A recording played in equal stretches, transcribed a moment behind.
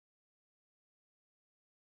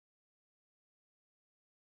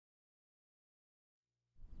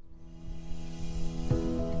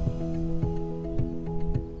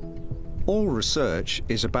All research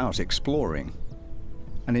is about exploring.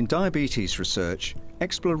 And in diabetes research,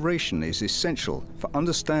 exploration is essential for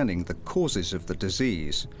understanding the causes of the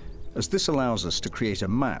disease, as this allows us to create a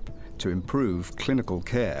map to improve clinical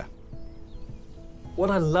care.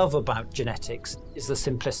 What I love about genetics is the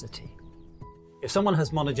simplicity. If someone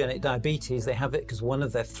has monogenic diabetes, they have it because one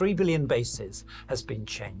of their 3 billion bases has been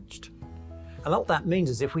changed. And what that means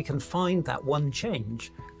is if we can find that one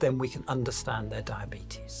change, then we can understand their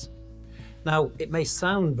diabetes. Now, it may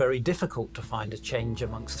sound very difficult to find a change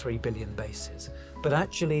amongst 3 billion bases, but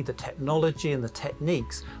actually the technology and the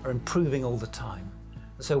techniques are improving all the time.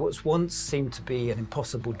 So what once seemed to be an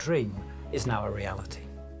impossible dream is now a reality.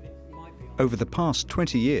 Over the past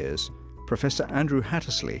 20 years, Professor Andrew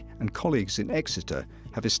Hattersley and colleagues in Exeter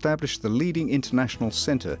have established the leading international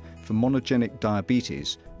centre for monogenic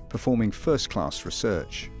diabetes, performing first-class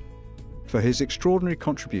research. For his extraordinary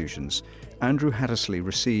contributions, Andrew Hattersley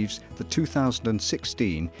receives the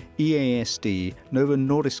 2016 EASD-Novo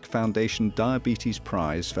Nordisk Foundation Diabetes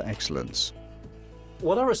Prize for Excellence.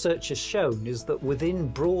 What our research has shown is that within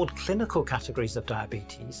broad clinical categories of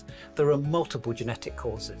diabetes, there are multiple genetic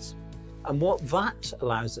causes. And what that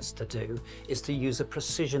allows us to do is to use a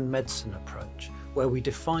precision medicine approach, where we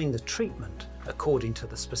define the treatment according to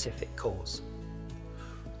the specific cause.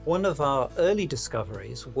 One of our early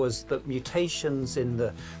discoveries was that mutations in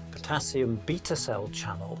the potassium beta cell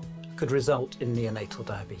channel could result in neonatal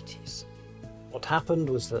diabetes. What happened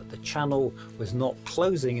was that the channel was not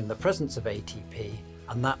closing in the presence of ATP,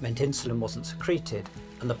 and that meant insulin wasn't secreted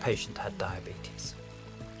and the patient had diabetes.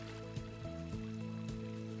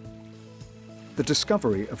 The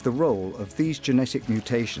discovery of the role of these genetic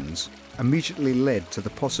mutations immediately led to the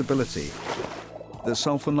possibility that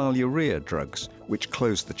sulfonylurea drugs, which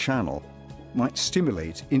close the channel, might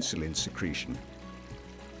stimulate insulin secretion.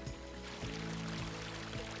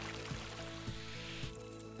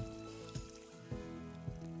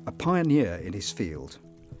 A pioneer in his field,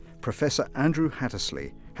 Professor Andrew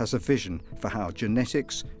Hattersley has a vision for how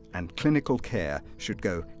genetics and clinical care should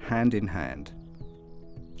go hand in hand.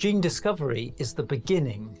 Gene discovery is the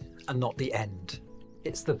beginning and not the end.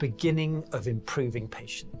 It's the beginning of improving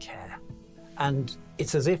patient care. And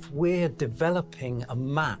it's as if we're developing a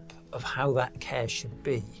map of how that care should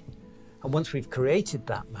be. And once we've created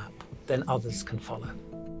that map, then others can follow.